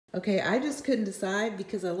Okay, I just couldn't decide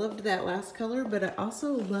because I loved that last color, but I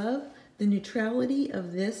also love the neutrality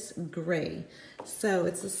of this gray. So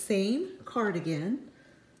it's the same cardigan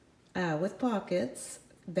with pockets,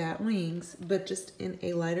 bat wings, but just in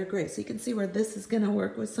a lighter gray. So you can see where this is gonna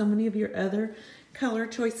work with so many of your other color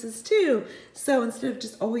choices too. So instead of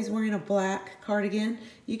just always wearing a black cardigan,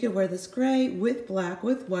 you could wear this gray with black,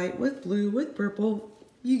 with white, with blue, with purple.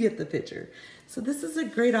 You get the picture. So this is a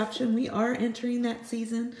great option. We are entering that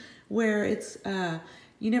season where it's,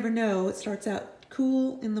 you never know, it starts out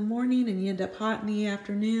cool in the morning and you end up hot in the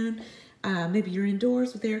afternoon. Maybe you're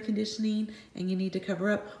indoors with air conditioning and you need to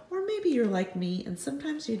cover up, or maybe you're like me and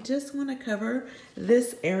sometimes you just want to cover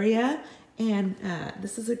this area, and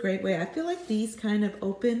this is a great way. I feel like these kind of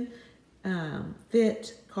open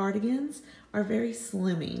fit cardigans are very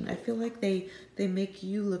slimming. I feel like they make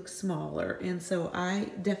you look smaller, and so I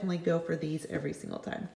definitely go for these every single time.